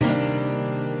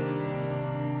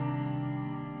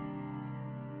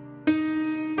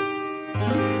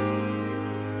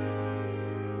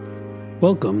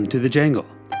Welcome to The Jangle.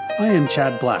 I am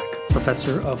Chad Black,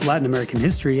 professor of Latin American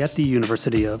history at the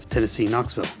University of Tennessee,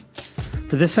 Knoxville.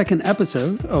 For this second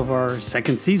episode of our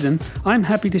second season, I'm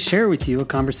happy to share with you a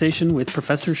conversation with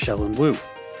Professor Shellen Wu.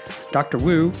 Dr.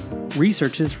 Wu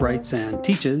researches, writes, and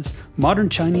teaches modern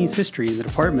Chinese history in the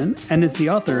department and is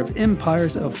the author of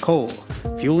Empires of Coal,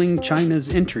 Fueling China's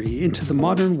Entry into the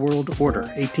Modern World Order,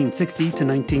 1860 to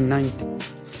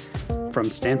 1990,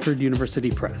 from Stanford University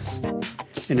Press.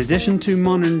 In addition to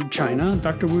modern China,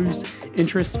 Dr. Wu's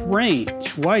interests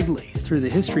range widely through the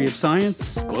history of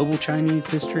science, global Chinese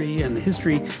history, and the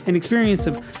history and experience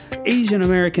of Asian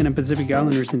American and Pacific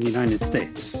Islanders in the United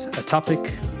States, a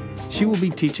topic she will be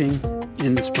teaching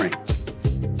in the spring.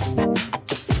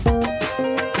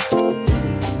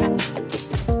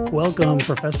 Welcome,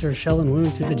 Professor Shellen Wu,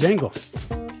 to The Jangle.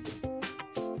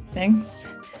 Thanks.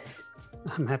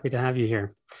 I'm happy to have you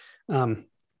here.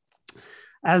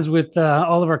 As with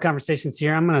all of our conversations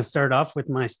here, I'm going to start off with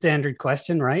my standard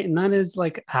question, right? And that is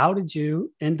how did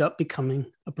you end up becoming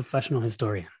a professional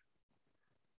historian?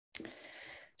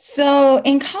 So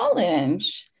in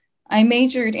college, I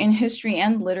majored in history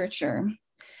and literature.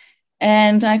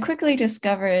 And I quickly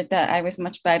discovered that I was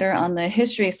much better on the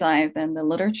history side than the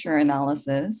literature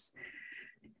analysis.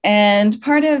 And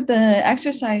part of the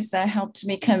exercise that helped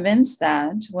me convince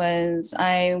that was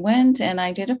I went and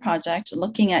I did a project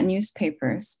looking at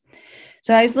newspapers.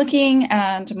 So I was looking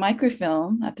at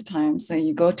microfilm at the time. So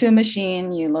you go to a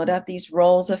machine, you load up these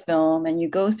rolls of film and you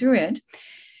go through it.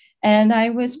 And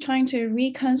I was trying to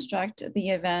reconstruct the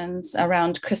events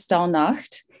around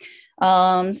Kristallnacht.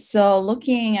 So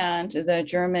looking at the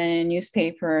German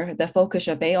newspaper, the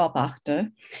Völkische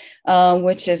Beobachter,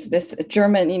 which is this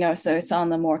German, so it's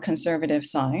on the more conservative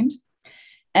side.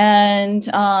 And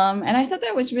I thought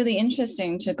that was really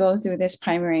interesting to go through this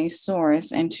primary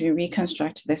source and to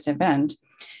reconstruct this event.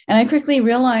 And I quickly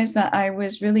realized that I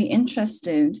was really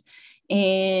interested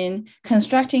in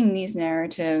constructing these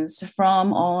narratives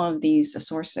from all of these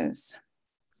sources.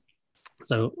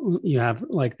 So you have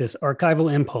this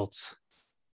archival impulse.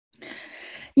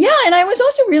 Yeah, and I was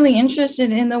also really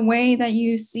interested in the way that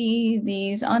you see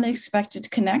these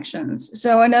unexpected connections.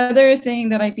 So another thing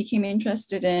that I became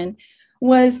interested in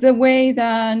was the way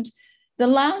that the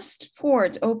last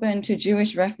port open to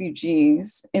Jewish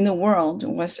refugees in the world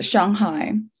was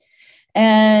Shanghai.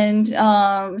 And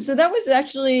so that was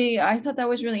actually, I thought that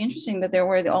was really interesting that there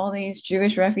were all these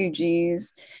Jewish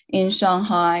refugees in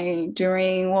Shanghai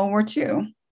during World War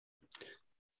II.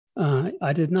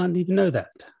 I did not even know that.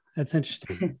 That's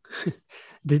interesting.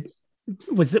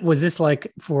 Was this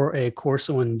for a course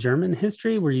on German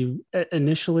history? Were you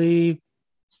initially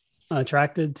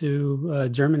attracted to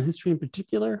German history in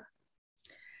particular?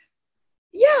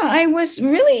 Yeah, I was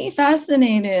really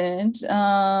fascinated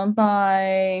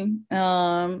by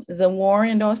the war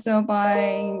and also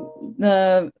by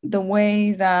the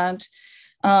way that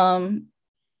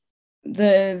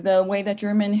the way that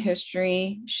German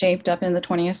history shaped up in the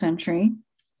 20th century.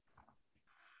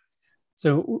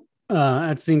 So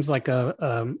that seems like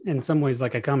in some ways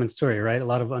like a common story, right? A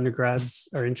lot of undergrads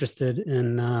are interested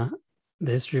in the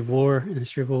history of war and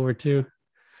history of World War II.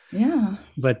 Yeah.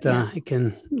 But it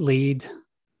can lead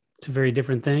to very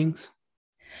different things.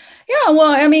 Yeah,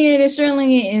 well, I mean, it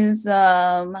certainly is.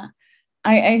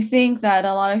 I think that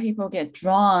a lot of people get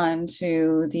drawn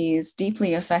to these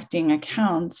deeply affecting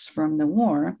accounts from the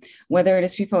war, whether it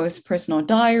is people's personal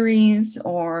diaries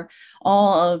or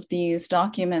all of these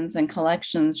documents and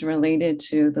collections related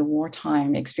to the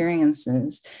wartime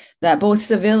experiences that both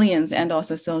civilians and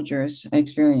also soldiers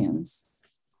experience.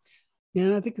 Yeah,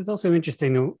 and I think it's also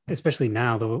interesting, especially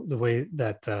now, the way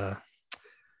that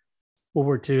World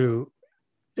War II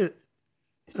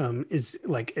is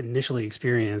initially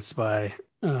experienced by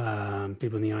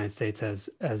people in the United States as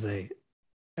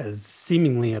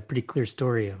seemingly a pretty clear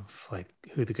story of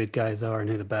who the good guys are and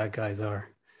who the bad guys are,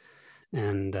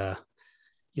 and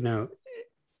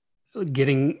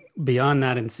getting beyond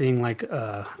that and seeing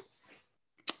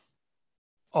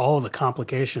all the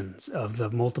complications of the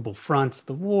multiple fronts of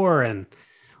the war and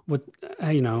what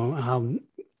how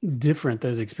different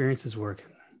those experiences were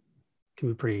can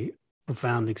be pretty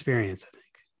profound experience, I think.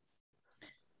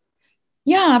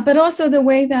 Yeah, but also the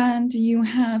way that you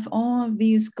have all of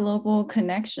these global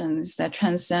connections that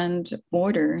transcend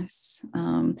borders.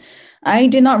 I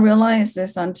did not realize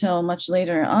this until much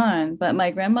later on, but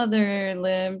my grandmother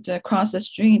lived across the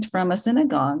street from a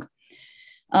synagogue.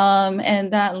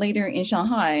 And that later in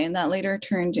Shanghai, and that later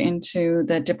turned into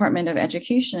the Department of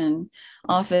Education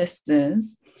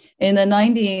offices. In the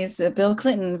 90s, Bill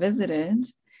Clinton visited.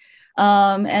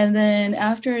 And then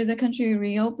after the country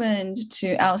reopened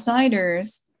to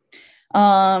outsiders,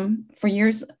 for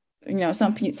years,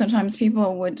 sometimes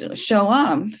people would show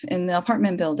up in the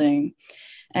apartment building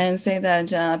and say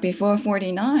that before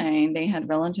 49, they had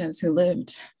relatives who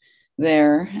lived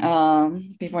there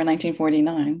before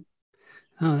 1949.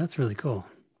 Oh, that's really cool.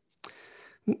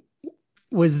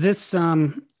 Was this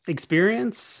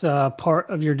experience part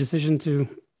of your decision to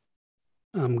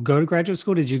go to graduate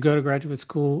school? Did you go to graduate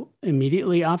school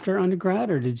immediately after undergrad,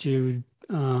 or did you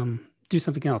do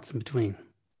something else in between?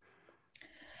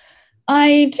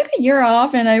 I took a year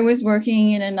off and I was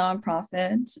working in a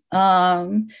nonprofit.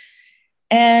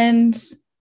 And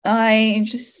I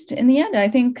just, in the end, I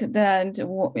think that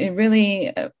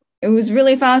it was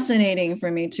really fascinating for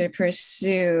me to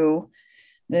pursue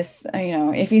this.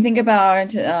 If you think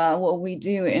about what we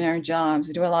do in our jobs,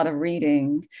 we do a lot of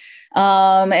reading,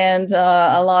 and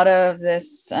a lot of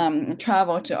this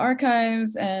travel to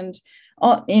archives, and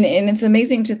it's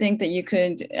amazing to think that you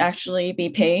could actually be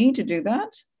paid to do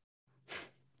that.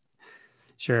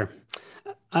 Sure.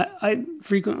 I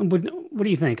frequently what do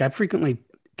you think? I frequently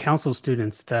counsel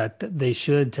students that they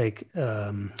should take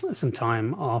some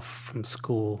time off from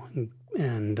school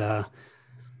and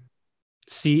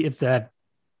see if that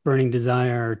burning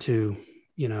desire to,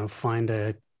 find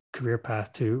a career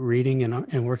path to reading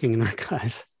and working in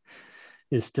archives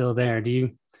is still there. Yeah, do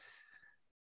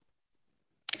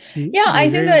you I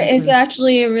think agree that it's with?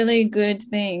 actually a really good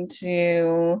thing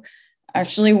to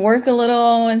actually work a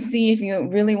little and see if you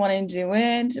really want to do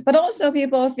it. But also,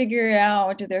 people figure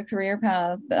out their career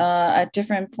path at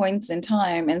different points in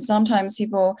time. And sometimes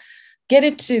people get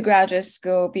it to graduate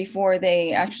school before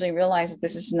they actually realize that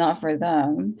this is not for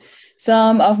them.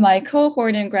 Some of my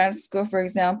cohort in grad school, for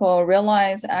example,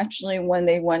 realized actually when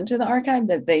they went to the archive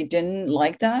that they didn't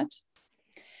like that.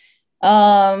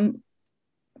 Um,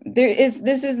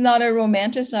 this is not a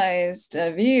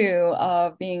romanticized view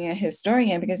of being a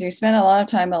historian, because you spend a lot of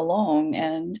time alone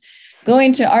and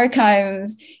going to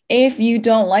archives. If you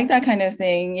don't like that kind of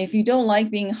thing, if you don't like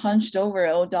being hunched over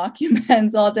old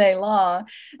documents all day long,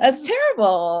 that's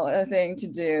terrible thing to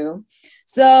do.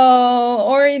 So,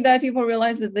 or that people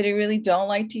realize that they really don't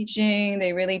like teaching,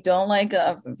 they really don't like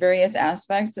various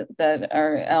aspects that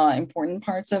are important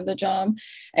parts of the job,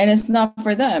 and it's not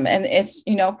for them. And it's,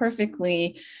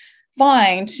 perfectly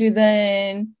fine to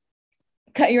then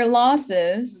cut your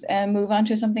losses and move on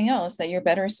to something else that you're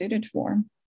better suited for.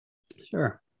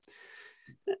 Sure.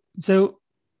 So,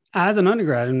 as an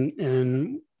undergrad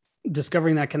and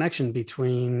discovering that connection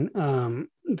between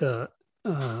the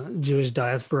Jewish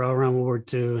diaspora around World War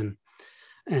II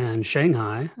and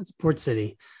Shanghai as a port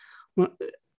city,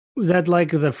 was that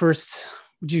like the first?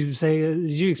 Would you say?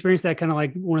 Did you experience that kind of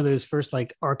like one of those first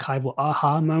like archival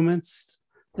aha moments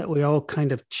that we all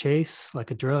kind of chase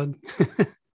like a drug?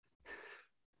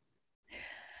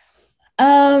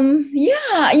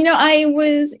 Yeah, I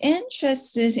was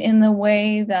interested in the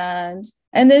way that,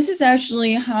 and this is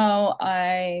actually how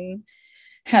I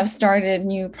have started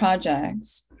new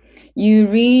projects. You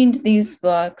read these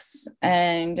books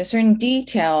and a certain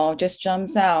detail just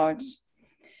jumps out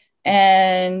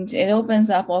and it opens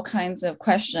up all kinds of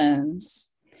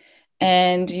questions.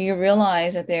 And you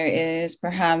realize that there is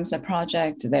perhaps a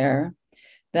project there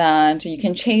that you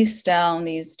can chase down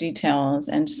these details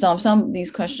and solve some of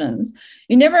these questions.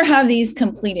 You never have these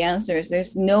complete answers.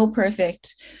 There's no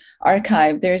perfect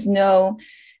archive. There's no,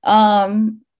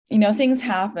 things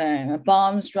happen.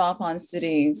 Bombs drop on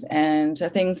cities and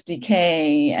things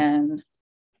decay and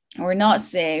or not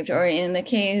saved. Or in the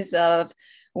case of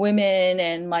women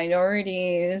and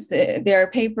minorities, their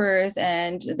papers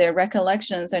and their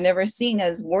recollections are never seen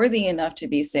as worthy enough to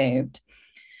be saved.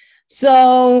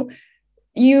 So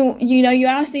you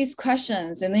ask these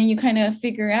questions and then you kind of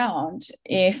figure out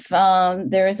if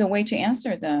there is a way to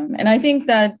answer them. And I think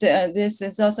that this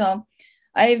is also,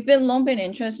 I've long been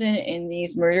interested in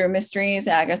these murder mysteries,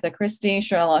 Agatha Christie,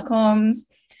 Sherlock Holmes.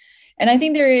 And I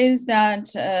think there is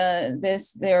that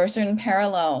there are certain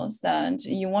parallels that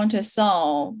you want to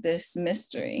solve this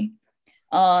mystery.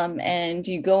 And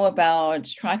you go about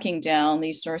tracking down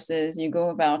these sources, you go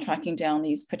about tracking down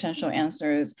these potential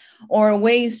answers or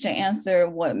ways to answer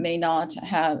what may not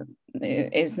have,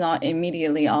 is not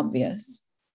immediately obvious.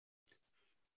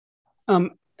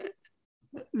 And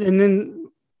then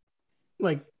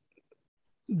like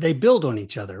they build on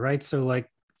each other, right? So like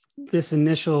this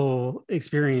initial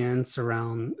experience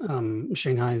around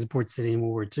Shanghai as a port city in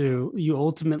World War II, you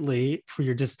ultimately, for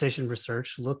your dissertation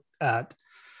research, looked at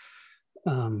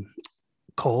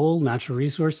coal, natural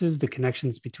resources, the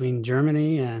connections between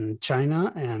Germany and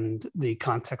China, and the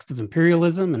context of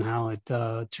imperialism and how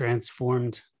it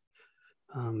transformed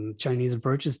Chinese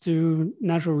approaches to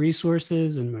natural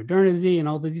resources and modernity and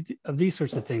all of these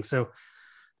sorts of things. So,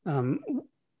 um,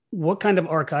 what kind of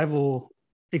archival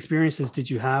experiences did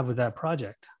you have with that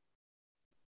project?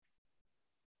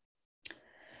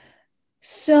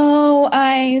 So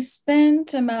I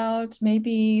spent about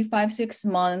maybe 5, 6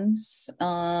 months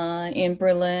in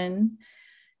Berlin,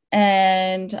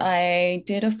 and I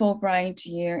did a Fulbright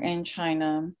year in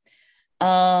China.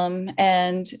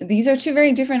 And these are two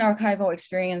very different archival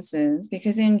experiences,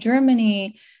 because in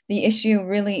Germany, the issue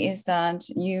really is that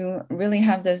you really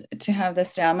have to have the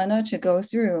stamina to go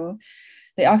through.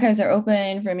 The archives are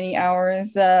open for many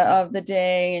hours of the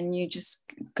day, and you just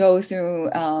go through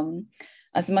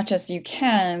as much as you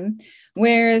can.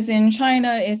 Whereas in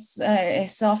China,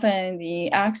 it's often the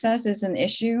access is an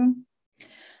issue.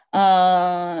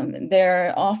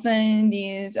 There often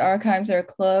these archives are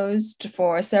closed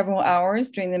for several hours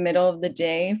during the middle of the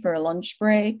day for a lunch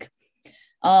break.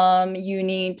 You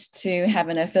need to have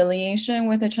an affiliation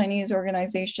with a Chinese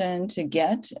organization to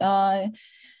get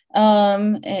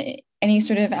any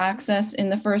sort of access in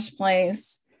the first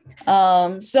place.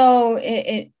 So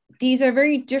these are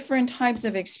very different types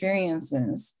of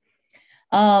experiences.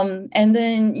 And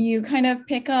then you kind of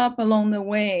pick up along the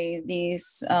way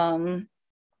these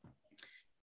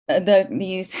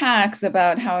hacks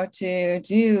about how to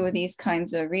do these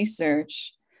kinds of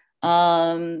research,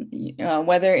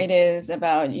 whether it is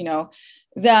about,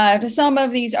 that some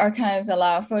of these archives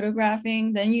allow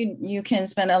photographing, then you can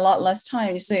spend a lot less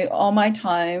time. So all my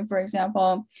time, for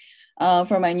example,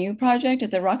 for my new project at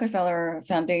the Rockefeller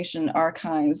Foundation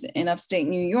Archives in upstate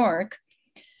New York,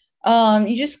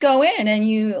 you just go in and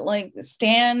you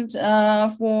stand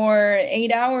for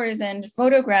 8 hours and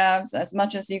photographs as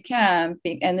much as you can,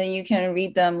 and then you can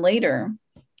read them later.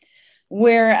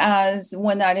 Whereas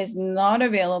when that is not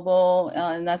available,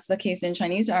 and that's the case in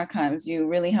Chinese archives, you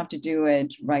really have to do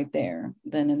it right there,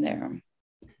 then and there.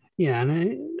 Yeah,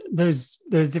 and those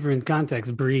different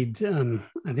contexts breed, I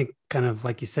think, kind of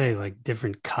like you say, like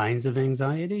different kinds of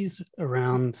anxieties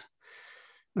around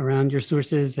your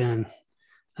sources, and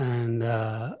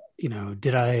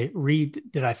did I read?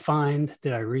 Did I find?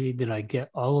 Did I read? Did I get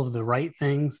all of the right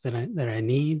things that I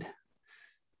need?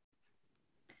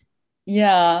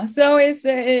 Yeah, so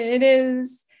it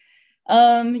is.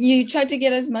 You try to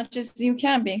get as much as you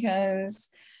can, because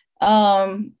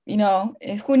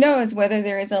who knows whether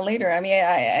there is a later. I mean,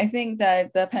 I think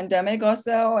that the pandemic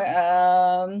also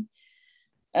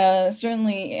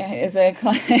certainly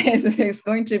is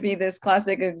going to be this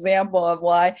classic example of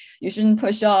why you shouldn't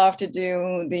push off to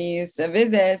do these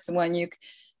visits when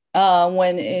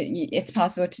it's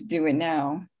possible to do it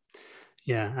now.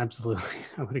 Yeah, absolutely.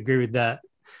 I would agree with that.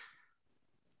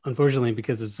 Unfortunately,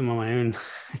 because of some of my own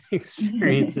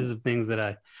experiences of things that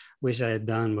I wish I had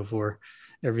done before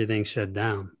everything shut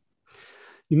down.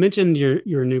 You mentioned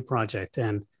your new project,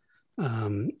 and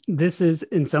this is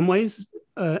in some ways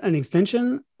an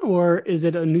extension, or is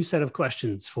it a new set of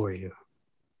questions for you?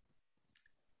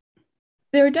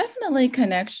 There are definitely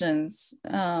connections,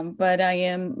 but I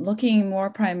am looking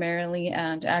more primarily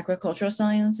at agricultural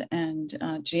science and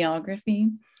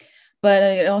geography, but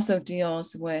it also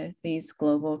deals with these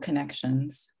global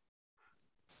connections.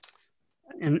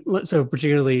 And so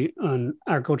particularly on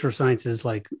agricultural sciences,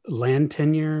 like land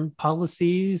tenure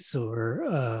policies,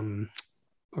 or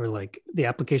like the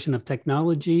application of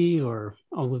technology, or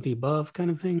all of the above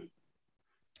kind of thing?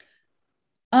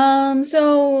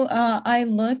 I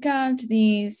look at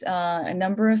these a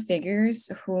number of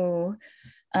figures who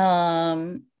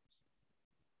um,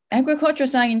 agricultural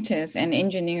scientists and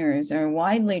engineers are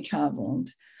widely traveled.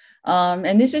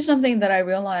 And this is something that I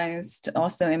realized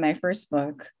also in my first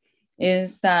book,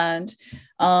 is that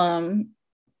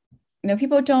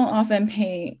people don't often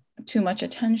pay too much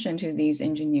attention to these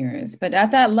engineers, but at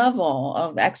that level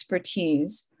of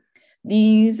expertise,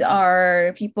 these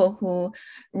are people who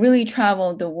really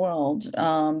traveled the world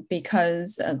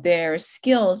because their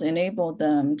skills enabled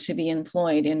them to be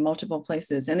employed in multiple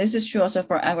places. And this is true also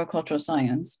for agricultural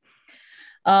science.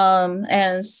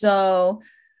 And so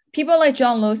people like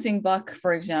John Losing Buck,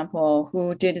 for example,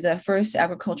 who did the first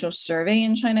agricultural survey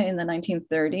in China in the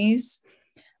 1930s,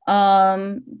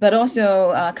 but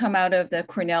also come out of the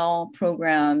Cornell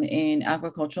program in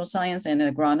agricultural science and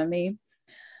agronomy.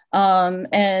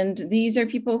 And these are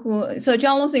people who, so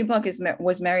John Losing Buck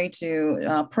was married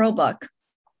to Pearl Buck.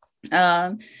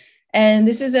 And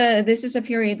this is a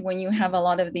period when you have a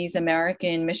lot of these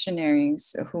American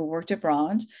missionaries who worked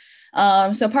abroad.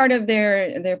 So part of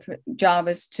their job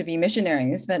is to be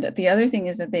missionaries, but the other thing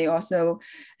is that they also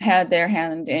had their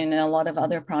hand in a lot of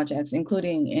other projects,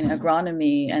 including in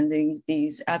agronomy and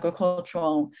these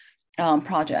agricultural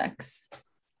projects.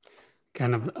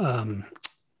 Kind of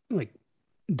like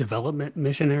development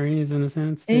missionaries in a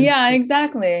sense too. Yeah,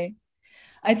 exactly.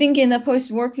 I think in the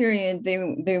post-war period,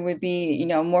 they would be,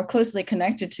 more closely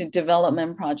connected to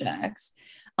development projects,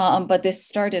 but this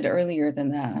started earlier than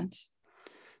that.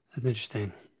 That's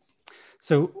interesting.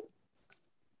 So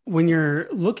when you're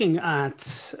looking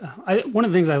at, one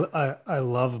of the things I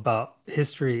love about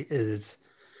history is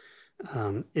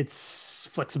its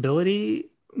flexibility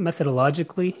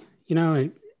methodologically.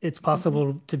 It's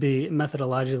possible to be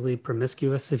methodologically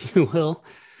promiscuous, if you will,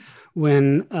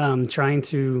 when trying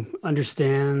to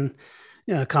understand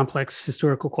complex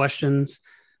historical questions,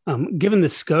 given the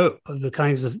scope of the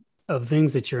kinds of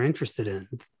things that you're interested in,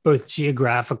 both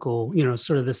geographical,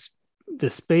 sort of the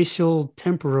spatial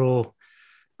temporal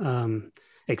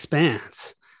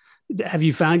expanse. Have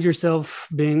you found yourself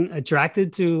being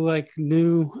attracted to like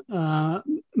new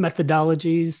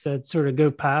methodologies that sort of go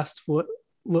past what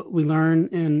we learn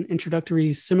in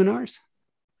introductory seminars?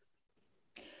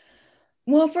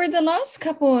 Well, for the last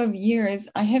couple of years,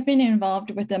 I have been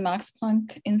involved with the Max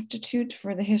Planck Institute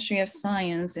for the History of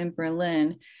Science in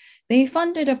Berlin. They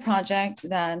funded a project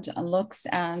that looks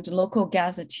at local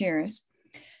gazetteers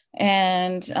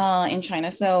and in China.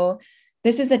 So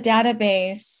this is a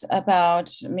database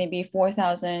about maybe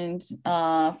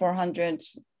 4,400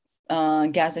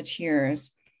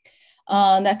 gazetteers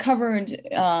that covered,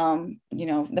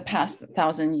 the past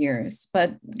 1,000 years.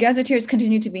 But gazetteers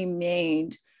continue to be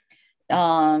made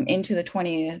into the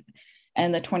 20th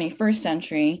and the 21st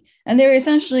century. And they're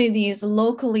essentially these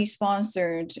locally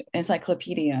sponsored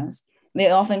encyclopedias. They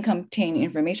often contain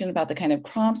information about the kind of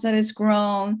crops that is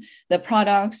grown, the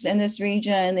products in this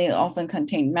region. They often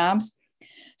contain maps.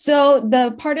 So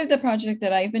the part of the project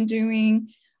that I've been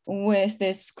doing with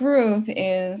this group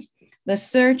is the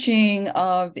searching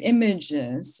of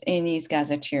images in these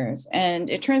gazetteers. And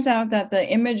it turns out that the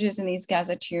images in these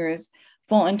gazetteers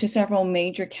fall into several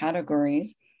major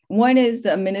categories. One is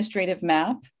the administrative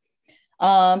map,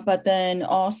 but then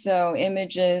also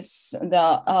images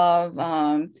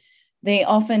they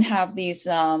often have these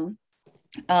star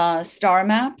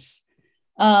maps,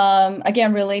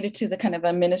 again, related to the kind of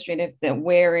administrative,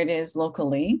 where it is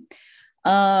locally.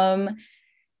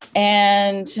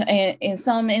 And in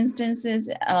some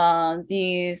instances,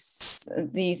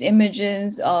 these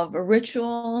images of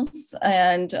rituals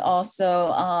and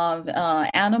also of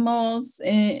animals.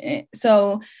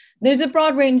 So there's a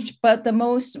broad range, but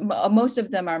most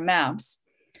of them are maps.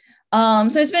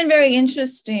 So it's been very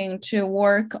interesting to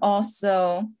work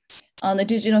also on the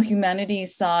digital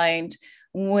humanities side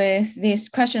with these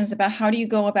questions about how do you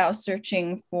go about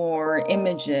searching for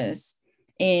images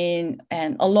and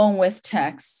along with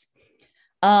text.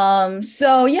 So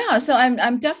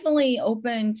I'm definitely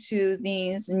open to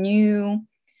these new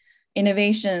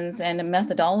innovations and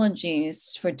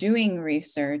methodologies for doing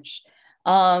research.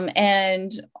 So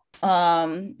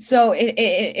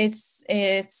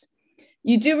it's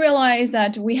you do realize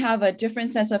that we have a different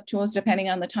set of tools depending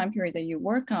on the time period that you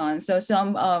work on. So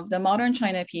some of the modern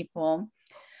China people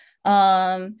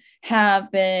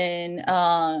have been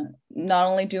not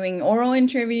only doing oral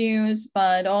interviews,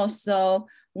 but also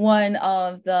one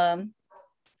of the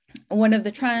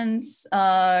trends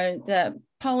that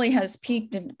probably has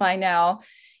peaked by now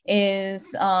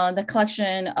is the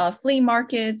collection of flea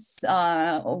markets,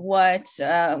 what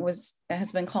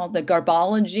has been called the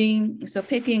garbology. So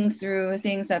picking through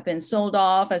things that have been sold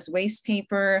off as waste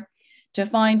paper to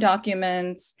find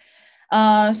documents.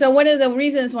 So one of the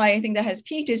reasons why I think that has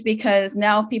peaked is because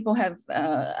now people have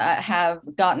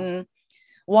gotten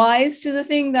wise to the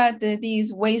thing that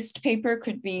these waste paper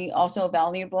could be also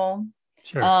valuable.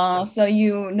 Sure. So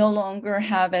you no longer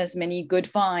have as many good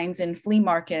finds in flea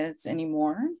markets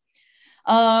anymore.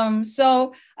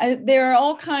 There are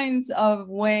all kinds of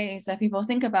ways that people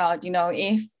think about,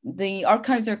 if the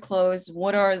archives are closed,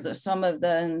 what are some of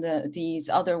these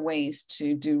other ways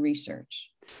to do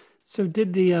research? So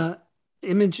did the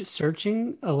image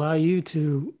searching allow you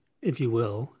to, if you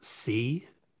will, see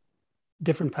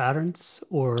different patterns,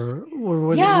 or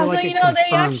was it more like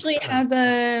they actually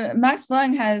Max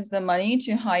Planck has the money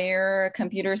to hire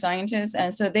computer scientists,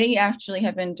 and so they actually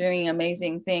have been doing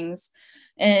amazing things,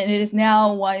 and it is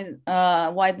now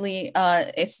widely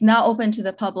it's now open to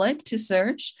the public to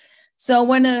search. So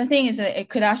one of the things is that it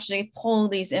could actually pull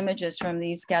these images from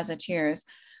these gazetteers.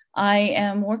 I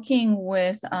am working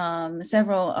with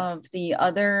several of the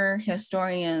other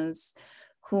historians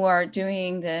who are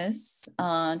doing this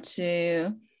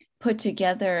to put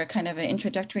together kind of an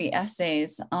introductory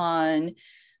essays on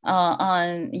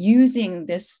using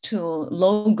this tool,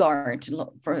 LOGART,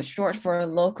 for short for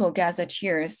local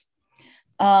gazetteers.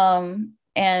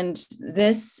 And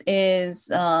this is,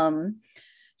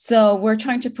 so we're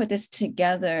trying to put this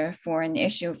together for an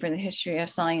issue for the History of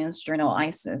Science journal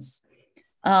ISIS,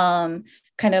 kind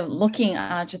of looking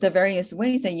at the various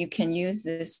ways that you can use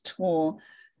this tool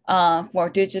for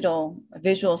digital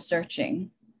visual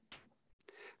searching.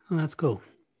 Oh, that's cool.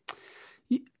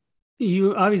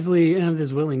 You obviously have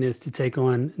this willingness to take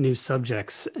on new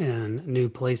subjects and new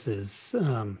places,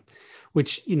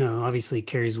 which, obviously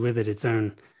carries with it its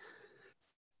own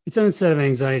set of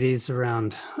anxieties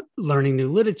around learning new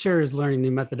literatures, learning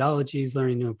new methodologies,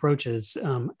 learning new approaches.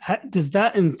 Does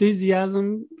that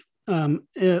enthusiasm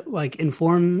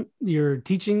inform your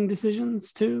teaching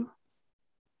decisions too?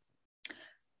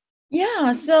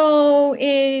 Yeah, so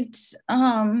I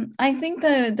think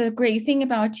the great thing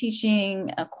about teaching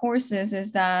courses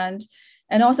is that,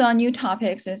 and also on new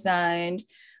topics, is that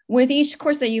with each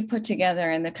course that you put together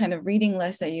and the kind of reading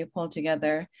list that you pull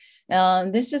together,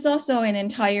 this is also an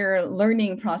entire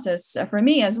learning process for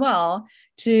me as well,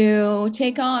 to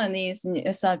take on these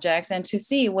subjects and to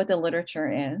see what the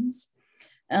literature is.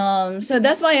 So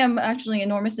that's why I'm actually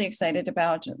enormously excited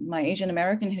about my Asian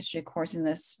American history course in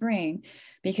this spring,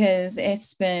 because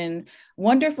it's been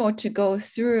wonderful to go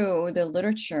through the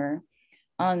literature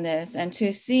on this and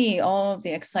to see all of the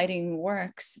exciting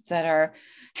works that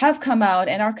have come out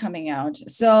and are coming out.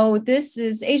 So this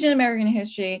is Asian American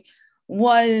history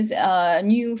was a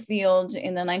new field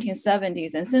in the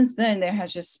 1970s. And since then, there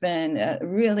has just been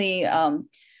really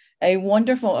a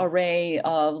wonderful array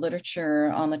of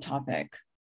literature on the topic.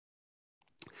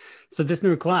 So this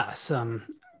new class,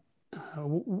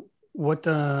 what's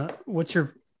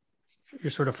your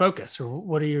sort of focus, or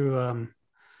what are you,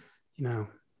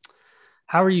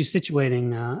 how are you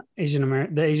situating the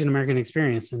Asian American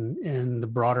experience in the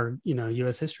broader,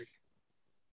 U.S. history?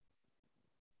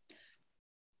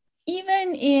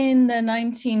 Even in the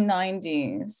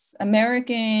 1990s,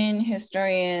 American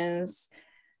historians,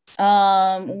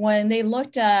 when they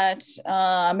looked at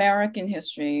American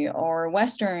history or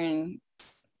Western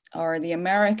or the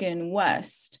American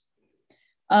West,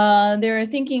 they're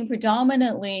thinking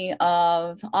predominantly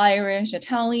of Irish,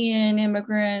 Italian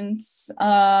immigrants.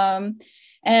 And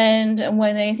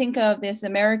when they think of this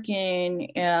American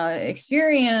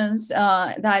experience,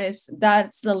 that's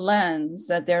the lens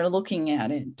that they're looking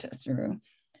at it through.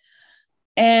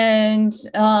 And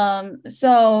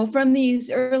so from these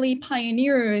early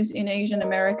pioneers in Asian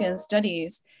American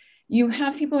studies, you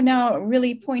have people now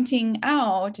really pointing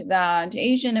out that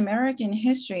Asian American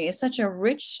history is such a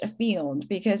rich field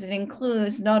because it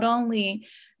includes not only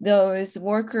those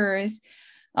workers,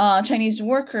 Chinese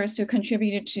workers who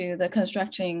contributed to the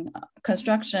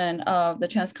construction of the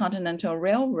Transcontinental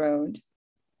Railroad,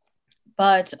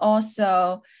 but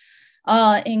also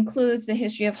includes the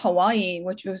history of Hawaii,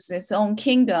 which was its own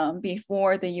kingdom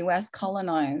before the US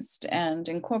colonized and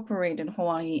incorporated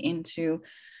Hawaii into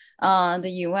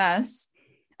the US.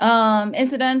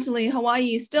 Incidentally,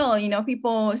 Hawaii is still,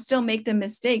 people still make the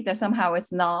mistake that somehow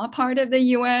it's not part of the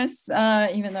US,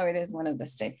 even though it is one of the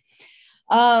states.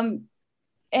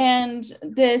 And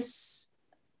this,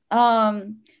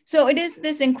 so it is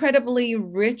this incredibly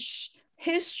rich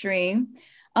history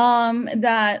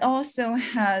that also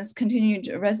has continued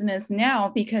resonance now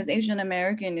because Asian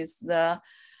American is the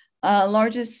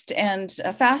largest and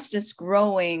fastest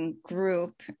growing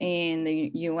group in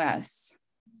the US.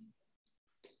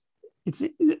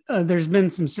 There's been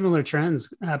some similar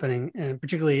trends happening,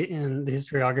 particularly in the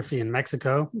historiography in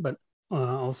Mexico, but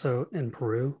also in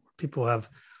Peru. People have,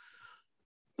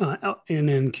 and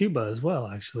in Cuba as well,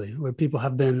 actually, where people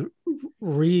have been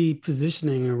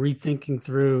repositioning and rethinking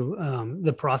through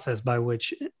the process by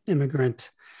which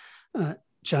immigrant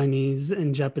Chinese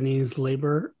and Japanese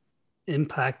labor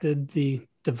impacted the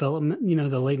development,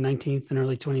 the late 19th and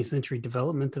early 20th century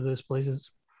development of those places.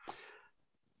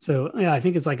 So yeah, I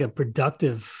think it's like a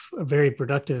very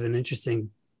productive and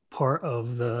interesting part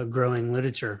of the growing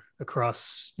literature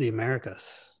across the Americas.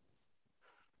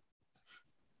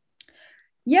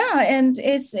 Yeah, and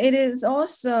it is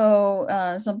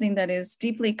also something that is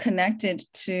deeply connected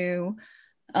to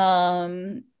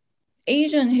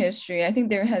Asian history. I think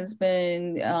there has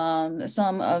been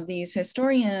some of these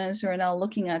historians who are now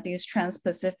looking at these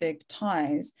trans-Pacific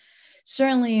ties.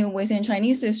 Certainly within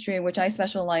Chinese history, which I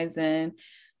specialize in,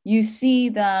 you see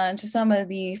that some of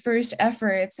the first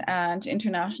efforts at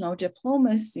international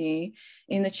diplomacy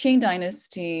in the Qing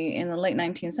dynasty in the late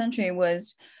 19th century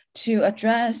was to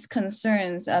address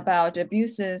concerns about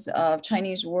abuses of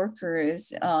Chinese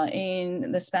workers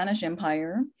in the Spanish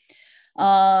Empire,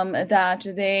 that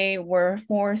they were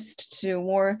forced to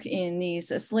work in these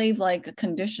slave-like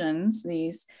conditions,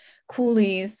 these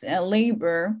coolies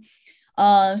labor.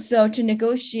 So to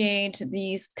negotiate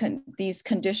these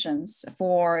conditions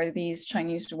for these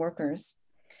Chinese workers.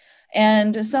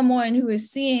 And someone who is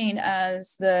seen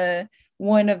as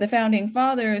one of the founding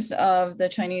fathers of the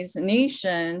Chinese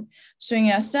nation, Sun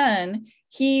Yat-sen,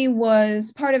 he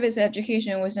was, part of his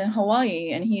education was in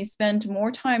Hawaii, and he spent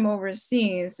more time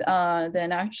overseas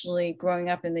than actually growing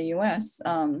up in the US.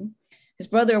 His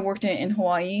brother worked in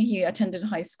Hawaii. He attended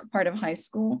part of high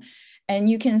school. And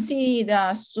you can see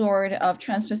that sort of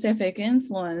trans-Pacific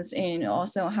influence in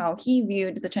also how he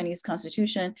viewed the Chinese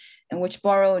Constitution, and which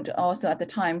borrowed also at the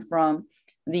time from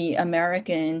the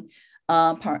American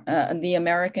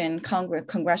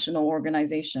Congressional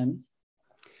Organization.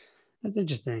 That's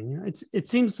interesting. It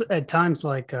seems at times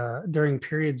like during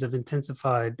periods of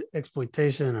intensified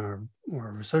exploitation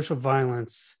or social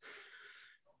violence,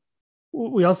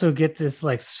 we also get this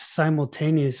like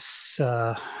simultaneous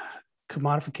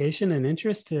commodification and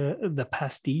interest to the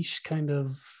pastiche kind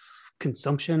of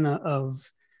consumption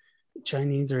of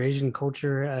Chinese or Asian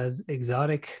culture as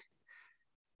exotic.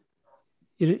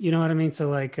 You know what I mean? So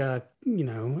like,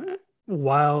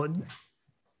 while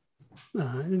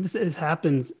this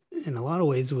happens in a lot of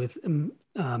ways with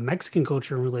Mexican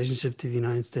culture in relationship to the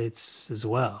United States as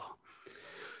well.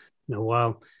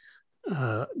 While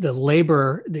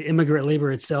the immigrant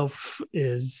labor itself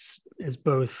is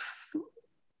both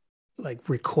like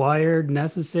required,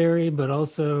 necessary, but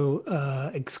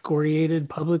also excoriated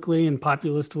publicly in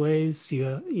populist ways.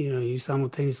 You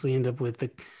simultaneously end up with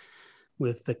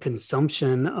the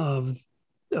consumption of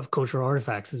cultural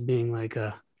artifacts as being like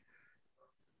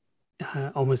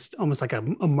almost like a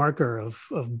marker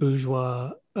of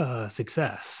bourgeois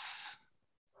success.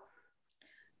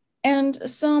 And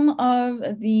some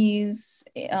of these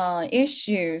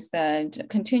issues that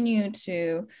continue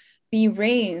to be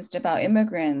raised about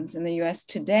immigrants in the US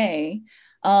today,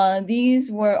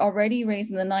 these were already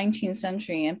raised in the 19th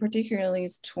century, and particularly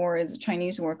towards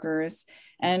Chinese workers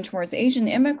and towards Asian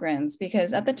immigrants,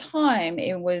 because at the time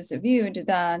it was viewed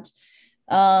that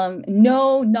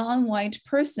no non-white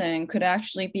person could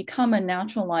actually become a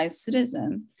naturalized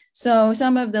citizen. So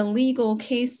some of the legal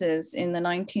cases in the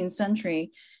 19th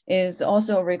century is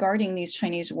also regarding these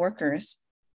Chinese workers.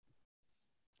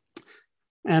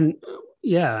 And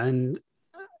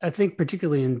I think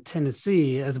particularly in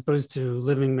Tennessee, as opposed to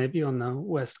living maybe on the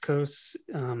West Coast,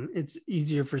 it's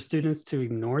easier for students to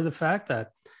ignore the fact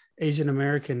that Asian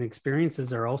American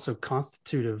experiences are also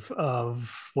constitutive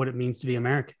of what it means to be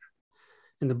American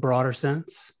in the broader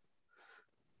sense.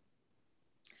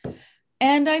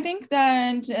 And I think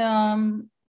that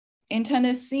in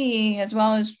Tennessee, as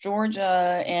well as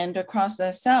Georgia and across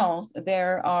the South,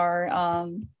 there are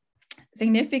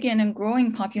significant and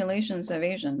growing populations of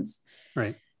Asians.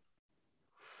 Right.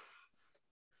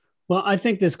 Well, I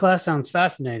think this class sounds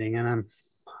fascinating, and I'm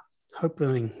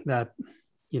hoping that,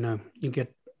 you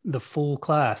get the full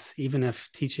class, even if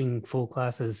teaching full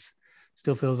classes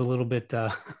still feels a little bit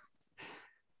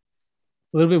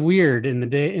weird in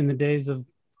the days of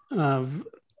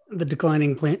the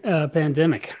declining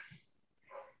pandemic.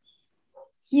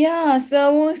 Yeah,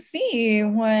 so we'll see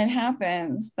what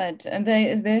happens. But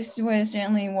this was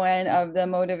certainly one of the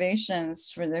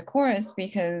motivations for the course,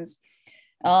 because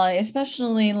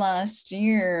especially last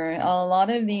year, a lot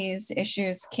of these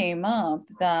issues came up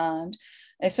that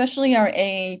especially our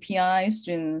AAPI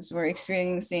students were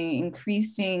experiencing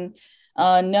increasing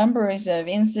numbers of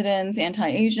incidents,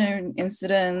 anti-Asian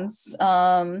incidents,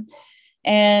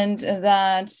 and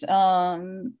that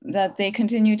they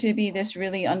continue to be this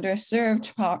really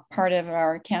underserved part of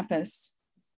our campus.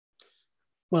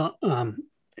 Well,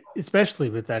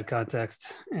 especially with that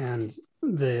context and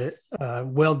the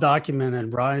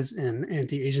well-documented rise in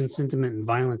anti-Asian sentiment and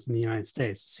violence in the United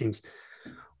States, it seems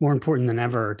more important than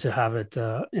ever to have it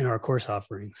in our course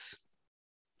offerings.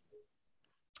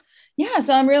 Yeah,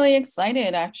 so I'm really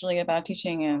excited actually about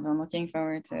teaching it. I'm looking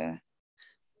forward to.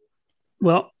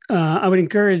 Well, I would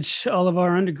encourage all of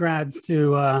our undergrads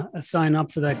to sign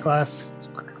up for that class as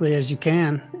quickly as you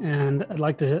can. And I'd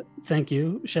like to thank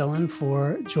you, Shellen,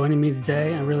 for joining me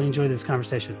today. I really enjoyed this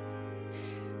conversation.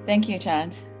 Thank you,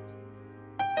 Chad.